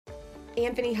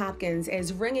Anthony Hopkins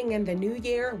is ringing in the new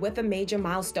year with a major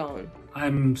milestone.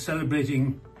 I'm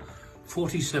celebrating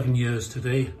 47 years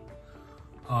today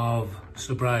of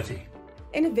sobriety.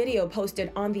 In a video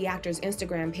posted on the actor's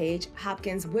Instagram page,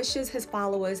 Hopkins wishes his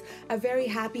followers a very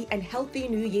happy and healthy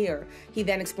new year. He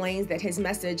then explains that his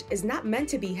message is not meant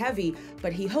to be heavy,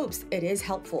 but he hopes it is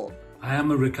helpful. I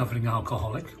am a recovering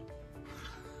alcoholic.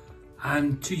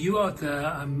 And to you out there,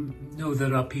 I know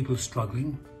there are people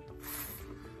struggling.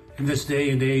 In this day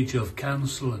and age of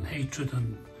cancel and hatred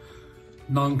and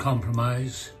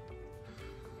non-compromise,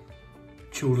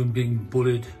 children being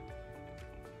bullied,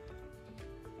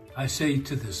 I say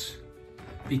to this,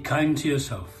 be kind to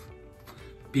yourself,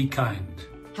 be kind.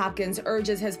 Hopkins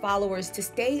urges his followers to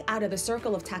stay out of the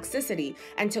circle of toxicity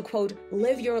and to, quote,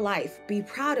 live your life, be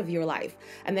proud of your life.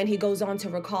 And then he goes on to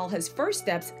recall his first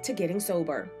steps to getting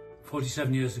sober.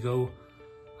 47 years ago,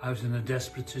 I was in a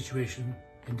desperate situation,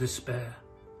 in despair,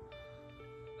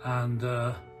 and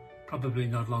probably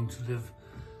not long to live.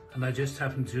 And I just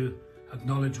happened to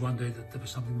acknowledge one day that there was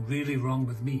something really wrong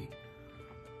with me.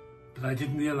 But I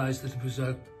didn't realize that it was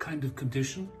a kind of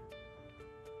condition,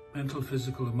 mental,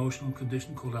 physical, emotional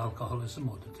condition called alcoholism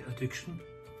or addiction.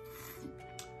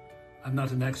 I'm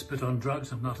not an expert on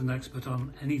drugs. I'm not an expert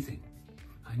on anything.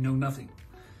 I know nothing,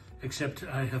 except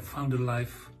I have found a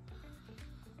life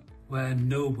where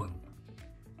no one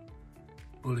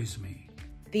bullies me.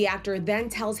 The actor then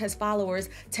tells his followers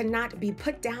to not be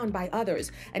put down by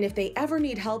others, and if they ever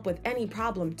need help with any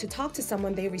problem, to talk to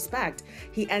someone they respect.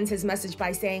 He ends his message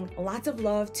by saying, lots of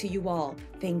love to you all.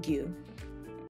 Thank you.